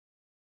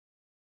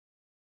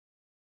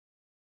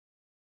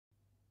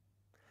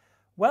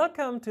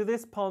Welcome to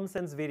this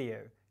PalmSense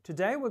video.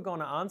 Today we're going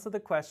to answer the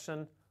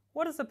question,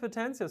 what is a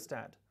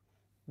potentiostat?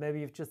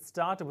 Maybe you've just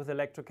started with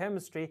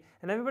electrochemistry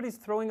and everybody's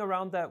throwing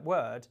around that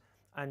word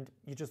and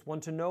you just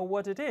want to know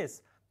what it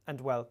is.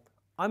 And well,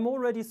 I'm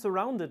already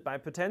surrounded by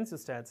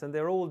potentiostats and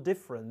they're all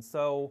different.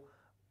 So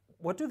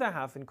what do they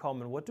have in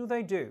common? What do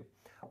they do?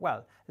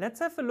 Well, let's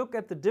have a look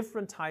at the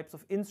different types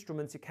of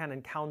instruments you can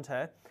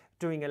encounter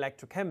doing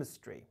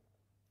electrochemistry.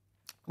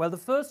 Well, the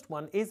first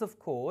one is, of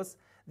course,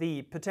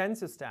 the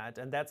potentiostat,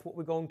 and that's what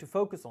we're going to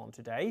focus on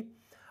today.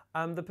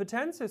 The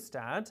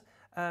potentiostat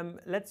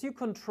lets you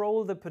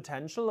control the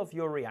potential of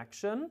your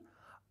reaction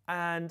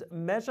and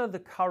measure the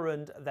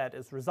current that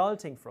is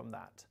resulting from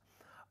that.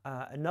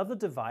 Another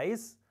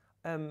device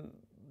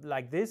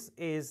like this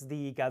is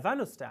the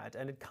galvanostat,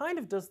 and it kind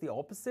of does the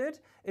opposite.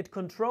 It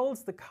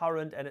controls the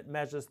current and it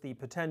measures the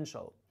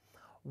potential.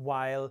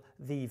 While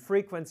the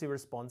frequency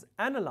response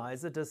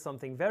analyzer does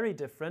something very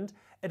different.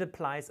 It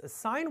applies a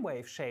sine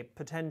wave shaped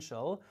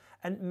potential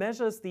and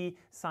measures the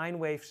sine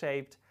wave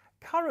shaped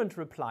current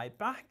replied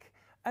back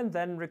and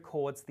then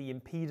records the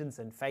impedance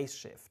and phase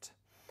shift.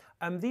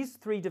 These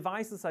three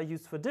devices are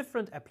used for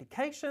different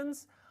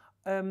applications.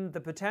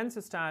 The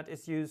potentiostat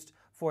is used,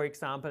 for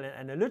example, in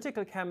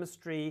analytical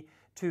chemistry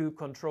to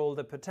control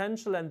the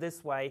potential and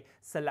this way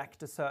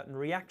select a certain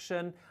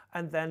reaction,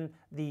 and then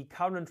the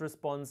current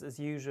response is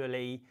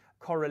usually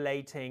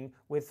correlating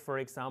with, for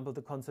example,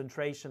 the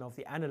concentration of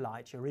the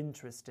analyte you're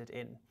interested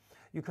in.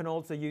 You can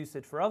also use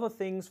it for other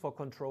things, for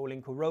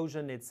controlling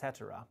corrosion,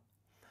 etc.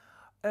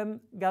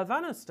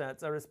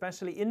 Galvanostats are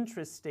especially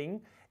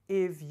interesting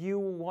if you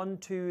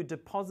want to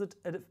deposit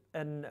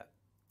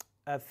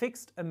a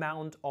fixed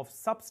amount of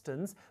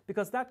substance,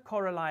 because that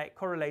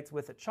correlates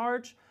with a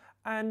charge,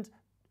 and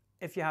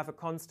if you have a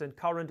constant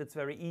current, it's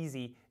very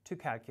easy to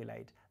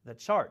calculate the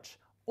charge.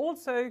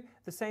 Also,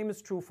 the same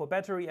is true for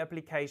battery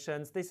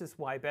applications. This is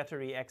why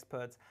battery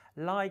experts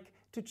like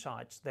to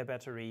charge their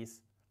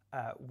batteries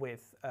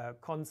with a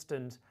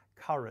constant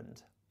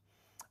current.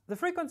 The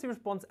frequency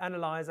response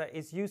analyzer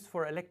is used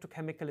for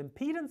electrochemical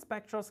impedance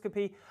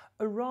spectroscopy,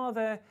 a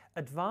rather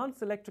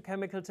advanced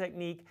electrochemical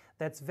technique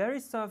that's very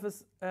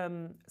surface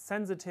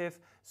sensitive,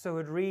 so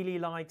it really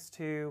likes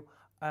to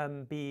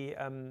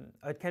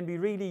it can be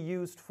really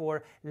used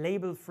for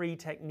label-free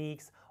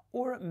techniques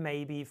or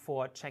maybe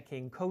for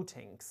checking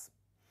coatings.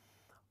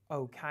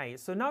 Okay,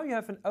 so now you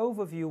have an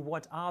overview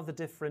what are the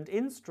different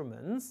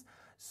instruments.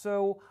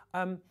 So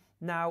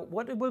now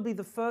what will be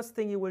the first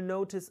thing you will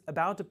notice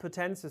about a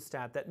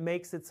potentiostat that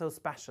makes it so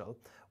special?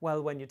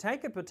 Well, when you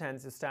take a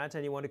potentiostat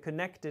and you want to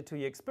connect it to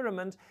your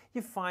experiment,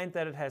 you find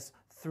that it has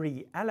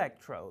 3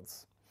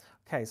 electrodes.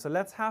 Okay, so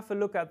let's have a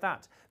look at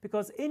that,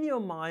 because in your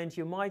mind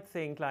you might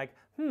think like,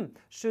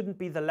 shouldn't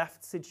be the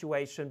left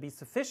situation be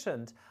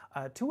sufficient?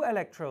 2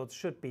 electrodes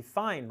should be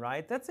fine,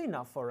 right? That's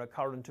enough for a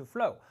current to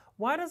flow.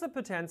 Why does a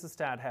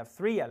potentiostat have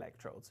 3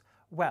 electrodes?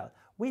 Well,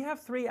 we have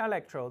 3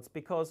 electrodes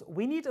because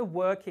we need a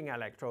working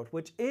electrode,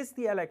 which is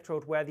the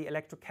electrode where the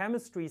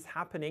electrochemistry is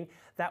happening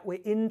that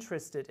we're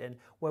interested in,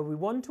 where we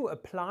want to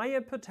apply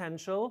a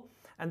potential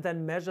and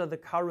then measure the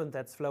current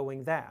that's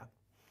flowing there.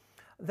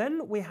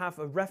 Then we have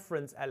a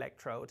reference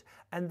electrode,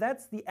 and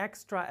that's the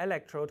extra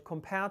electrode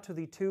compared to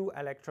the 2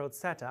 electrode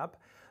setup,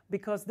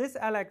 because this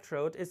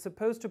electrode is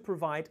supposed to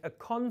provide a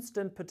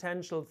constant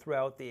potential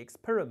throughout the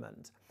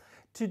experiment.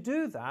 To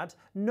do that,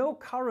 no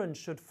current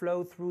should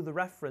flow through the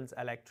reference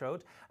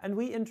electrode, and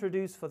we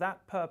introduce for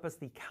that purpose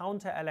the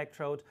counter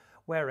electrode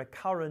where a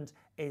current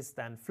is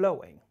then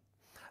flowing.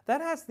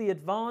 That has the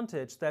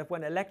advantage that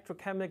when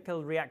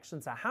electrochemical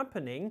reactions are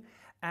happening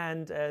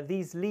and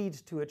these lead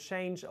to a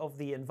change of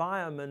the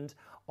environment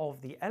of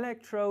the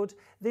electrode,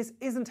 this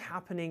isn't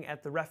happening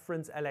at the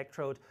reference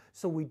electrode,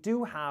 so we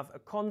do have a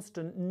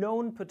constant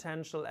known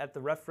potential at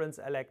the reference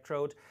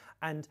electrode,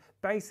 and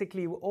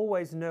basically we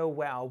always know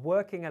where our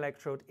working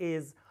electrode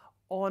is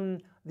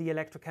on the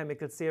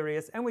electrochemical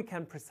series and we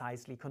can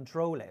precisely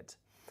control it.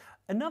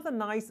 Another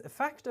nice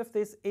effect of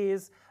this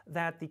is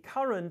that the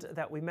current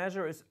that we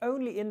measure is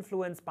only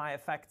influenced by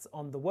effects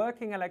on the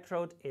working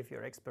electrode if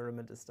your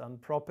experiment is done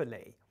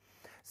properly.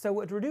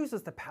 So it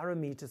reduces the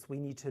parameters we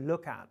need to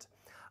look at.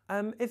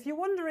 If you're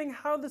wondering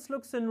how this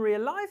looks in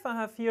real life, I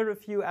have here a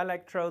few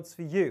electrodes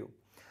for you.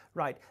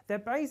 Right, they're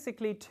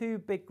basically 2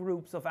 big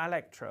groups of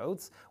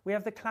electrodes. We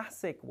have the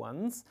classic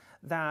ones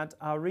that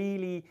are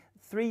really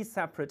 3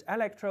 separate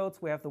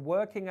electrodes. We have the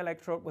working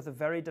electrode with a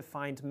very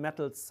defined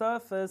metal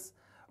surface.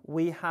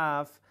 We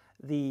have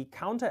the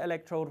counter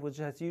electrode, which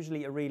has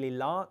usually a really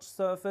large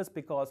surface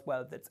because,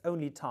 well, its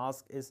only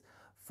task is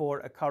for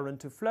a current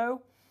to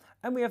flow.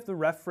 And we have the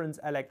reference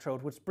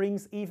electrode, which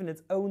brings even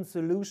its own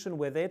solution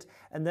with it.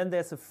 And then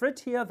there's a frit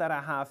here that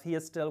I have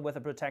here still with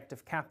a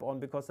protective cap on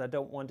because I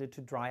don't want it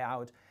to dry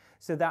out.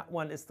 So that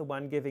one is the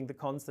one giving the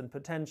constant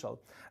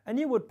potential. And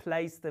you would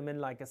place them in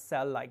like a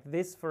cell like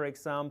this, for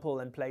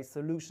example, and place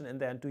solution in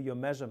there and do your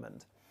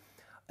measurement.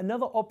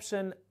 Another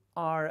option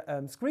are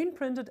screen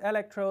printed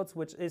electrodes,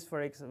 which is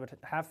for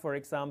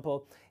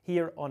example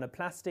here on a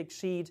plastic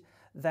sheet.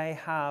 They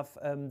have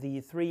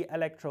the 3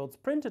 electrodes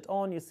printed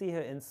on. You see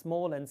here in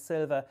small and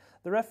silver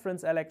the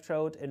reference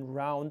electrode, in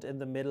round in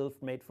the middle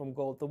made from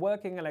gold the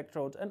working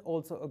electrode, and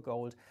also a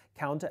gold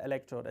counter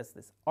electrode as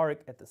this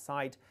arc at the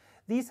side.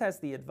 These has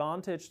the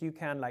advantage you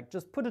can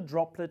just put a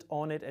droplet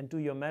on it and do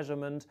your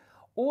measurement,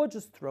 or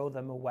just throw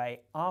them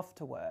away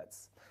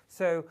afterwards.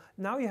 So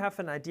now you have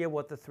an idea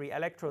what the 3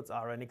 electrodes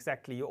are, and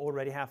exactly you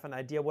already have an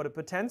idea what a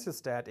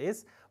potentiostat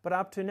is. But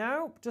up to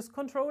now, just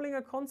controlling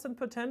a constant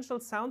potential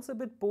sounds a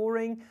bit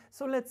boring,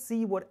 so let's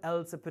see what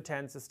else a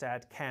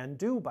potentiostat can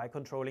do by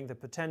controlling the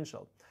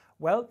potential.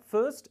 Well,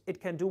 first, it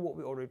can do what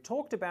we already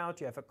talked about.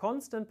 You have a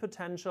constant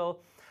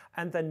potential,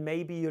 and then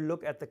maybe you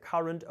look at the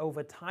current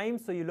over time,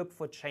 so you look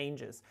for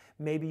changes.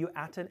 Maybe you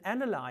add an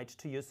analyte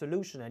to your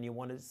solution and you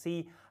want to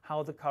see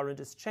how the current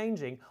is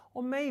changing.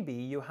 Or maybe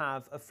you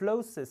have a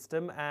flow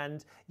system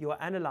and your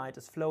analyte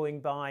is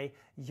flowing by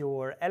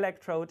your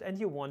electrode and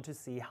you want to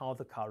see how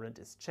the current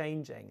is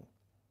changing.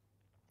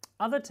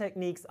 Other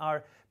techniques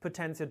are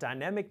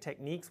potentiodynamic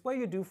techniques, where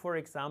you do, for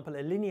example,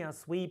 a linear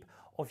sweep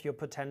of your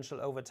potential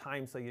over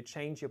time, so you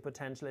change your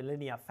potential in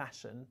linear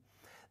fashion.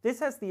 This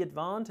has the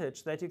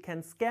advantage that you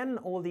can scan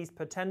all these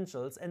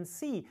potentials and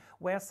see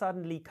where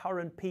suddenly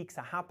current peaks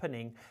are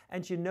happening,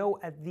 and you know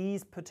at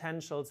these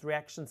potentials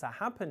reactions are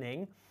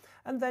happening,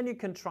 and then you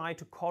can try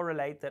to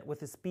correlate that with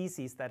the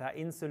species that are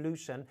in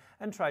solution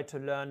and try to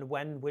learn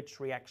when which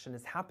reaction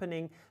is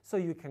happening so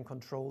you can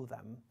control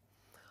them.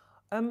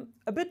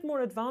 A bit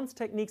more advanced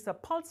techniques are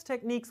pulse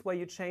techniques, where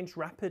you change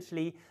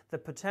rapidly the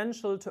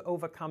potential to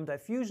overcome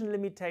diffusion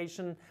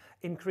limitation,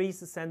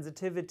 increase the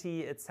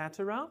sensitivity,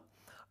 etc.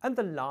 And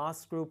the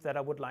last group that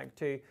I would like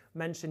to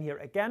mention here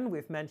again,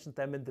 we've mentioned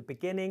them in the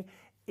beginning,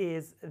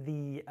 is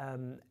the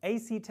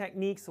AC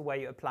techniques, where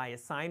you apply a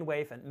sine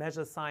wave and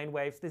measure sine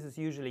waves. This is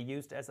usually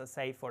used, as I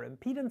say, for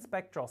impedance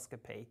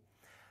spectroscopy.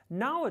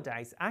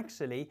 Nowadays,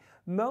 actually,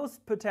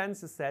 most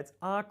potentiostats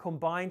are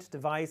combined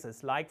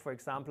devices, like, for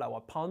example,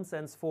 our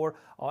PalmSense 4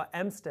 or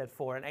MStat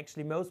 4, and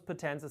actually most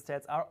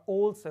potentiostats are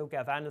also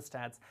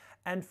galvanostats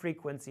and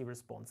frequency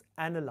response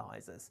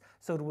analyzers.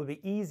 So it will be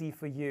easy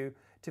for you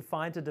to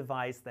find a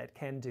device that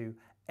can do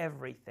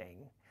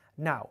everything.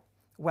 Now,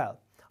 well,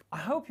 I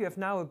hope you have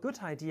now a good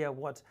idea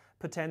what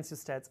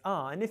potentiostats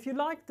are, and if you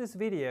liked this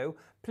video,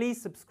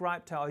 please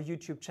subscribe to our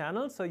YouTube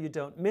channel so you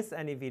don't miss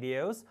any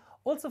videos.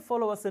 Also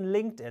follow us on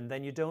LinkedIn,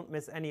 then you don't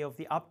miss any of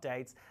the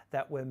updates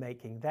that we're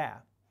making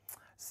there.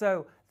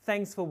 So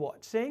thanks for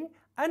watching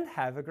and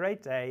have a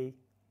great day.